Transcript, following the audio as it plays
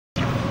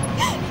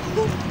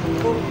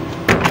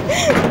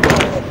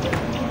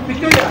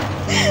Victoria!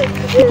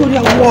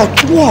 Victoria, what?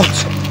 What?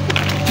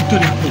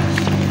 Victoria, please.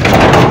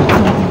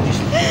 Don't do this,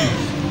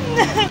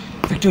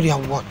 please. Victoria,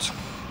 what?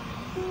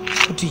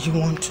 What do you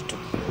want to do?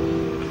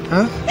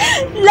 Huh?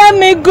 Let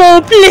me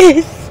go,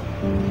 please.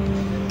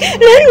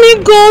 Let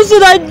me go so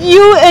that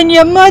you and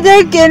your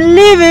mother can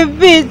live in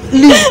peace.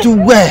 Live to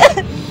where?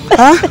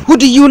 Huh? Who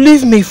do you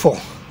leave me for?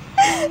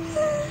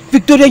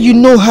 Victoria, you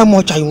know how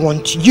much I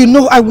want you. You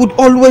know I would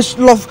always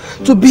love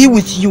to be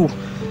with you.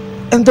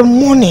 In the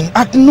morning,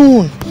 at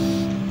noon,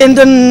 in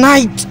the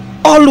night,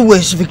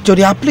 always,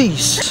 Victoria,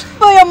 please.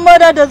 But your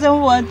mother doesn't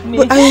want me.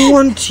 But I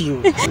want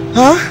you.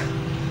 Huh?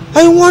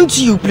 I want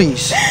you,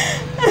 please.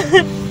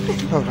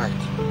 Alright.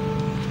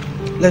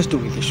 Let's do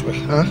it this way,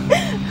 huh?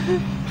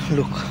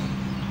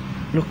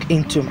 Look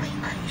into my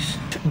eyes.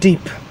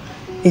 Deep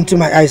into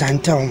my eyes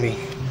and tell me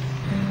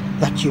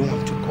that you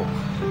want to go.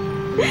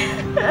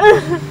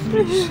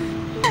 Please.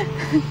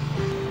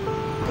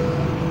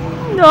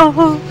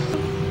 No.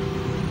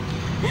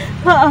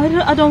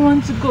 I don't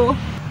want to go.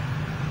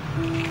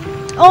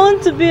 I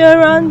want to be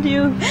around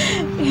you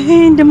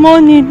in the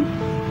morning,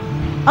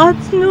 at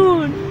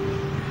noon,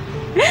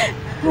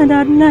 and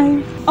at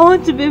night. I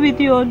want to be with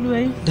you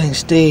always. Then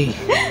stay.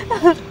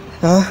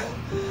 Huh?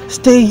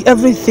 Stay.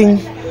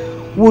 Everything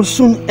will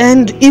soon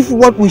end if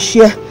what we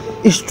share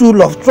is true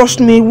love. Trust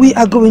me, we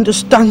are going to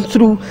stand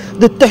through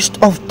the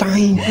test of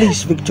time.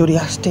 Please, Victoria,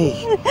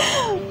 stay.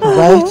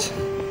 Alright?